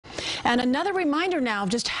And another reminder now of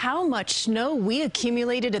just how much snow we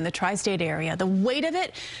accumulated in the tri-state area. The weight of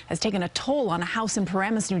it has taken a toll on a house in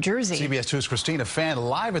Paramus, New Jersey. CBS 2's Christina Fan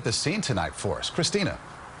live at the scene tonight for us. Christina.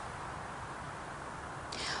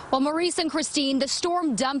 Well, Maurice and Christine, the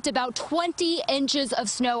storm dumped about 20 inches of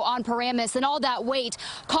snow on Paramus, and all that weight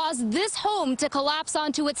caused this home to collapse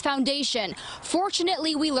onto its foundation.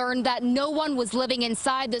 Fortunately, we learned that no one was living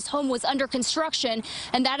inside. This home was under construction,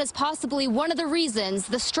 and that is possibly one of the reasons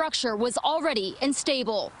the structure was already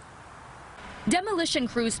unstable. Demolition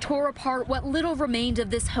crews tore apart what little remained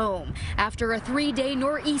of this home after a 3-day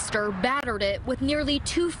nor'easter battered it with nearly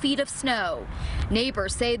 2 feet of snow.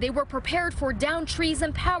 Neighbors say they were prepared for downed trees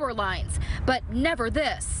and power lines, but never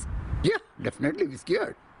this. Yeah, definitely we're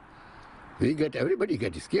scared. Everybody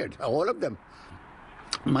gets scared, all of them.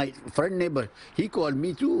 My friend neighbor, he called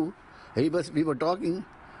me too. We were talking,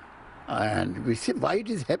 and we said, why it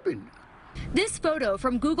is happening? This photo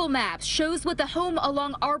from Google Maps shows what the home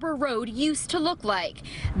along Arbor Road used to look like.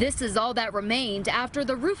 This is all that remained after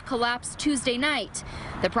the roof collapsed Tuesday night.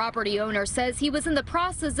 The property owner says he was in the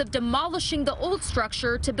process of demolishing the old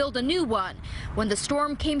structure to build a new one when the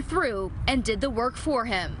storm came through and did the work for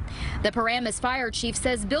him. The Paramus fire chief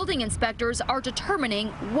says building inspectors are determining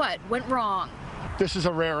what went wrong. This is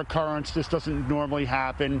a rare occurrence. This doesn't normally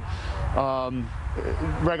happen.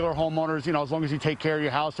 Regular homeowners, as long as you take care of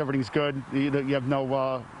your house, everything's good. You have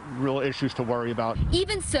no real issues to worry about.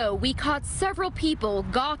 Even so, we caught several people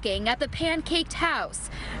gawking at the pancaked house,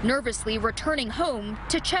 nervously returning home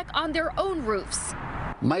to check on their own roofs.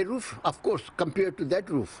 My roof, of course, compared to that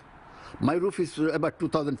roof, my roof is about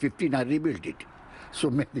 2015. I rebuilt it, so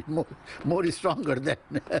maybe more stronger than.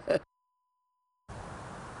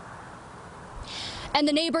 And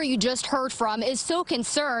the neighbor you just heard from is so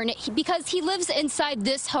concerned because he lives inside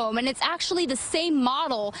this home, and it's actually the same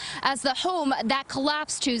model as the home that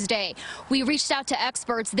collapsed Tuesday. We reached out to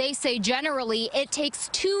experts. They say generally it takes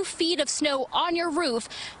 2 feet of snow on your roof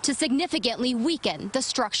to significantly weaken the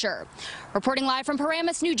structure. Reporting live from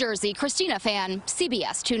Paramus, New Jersey, Christina Fan,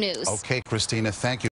 CBS 2 News. Okay, Christina, thank you.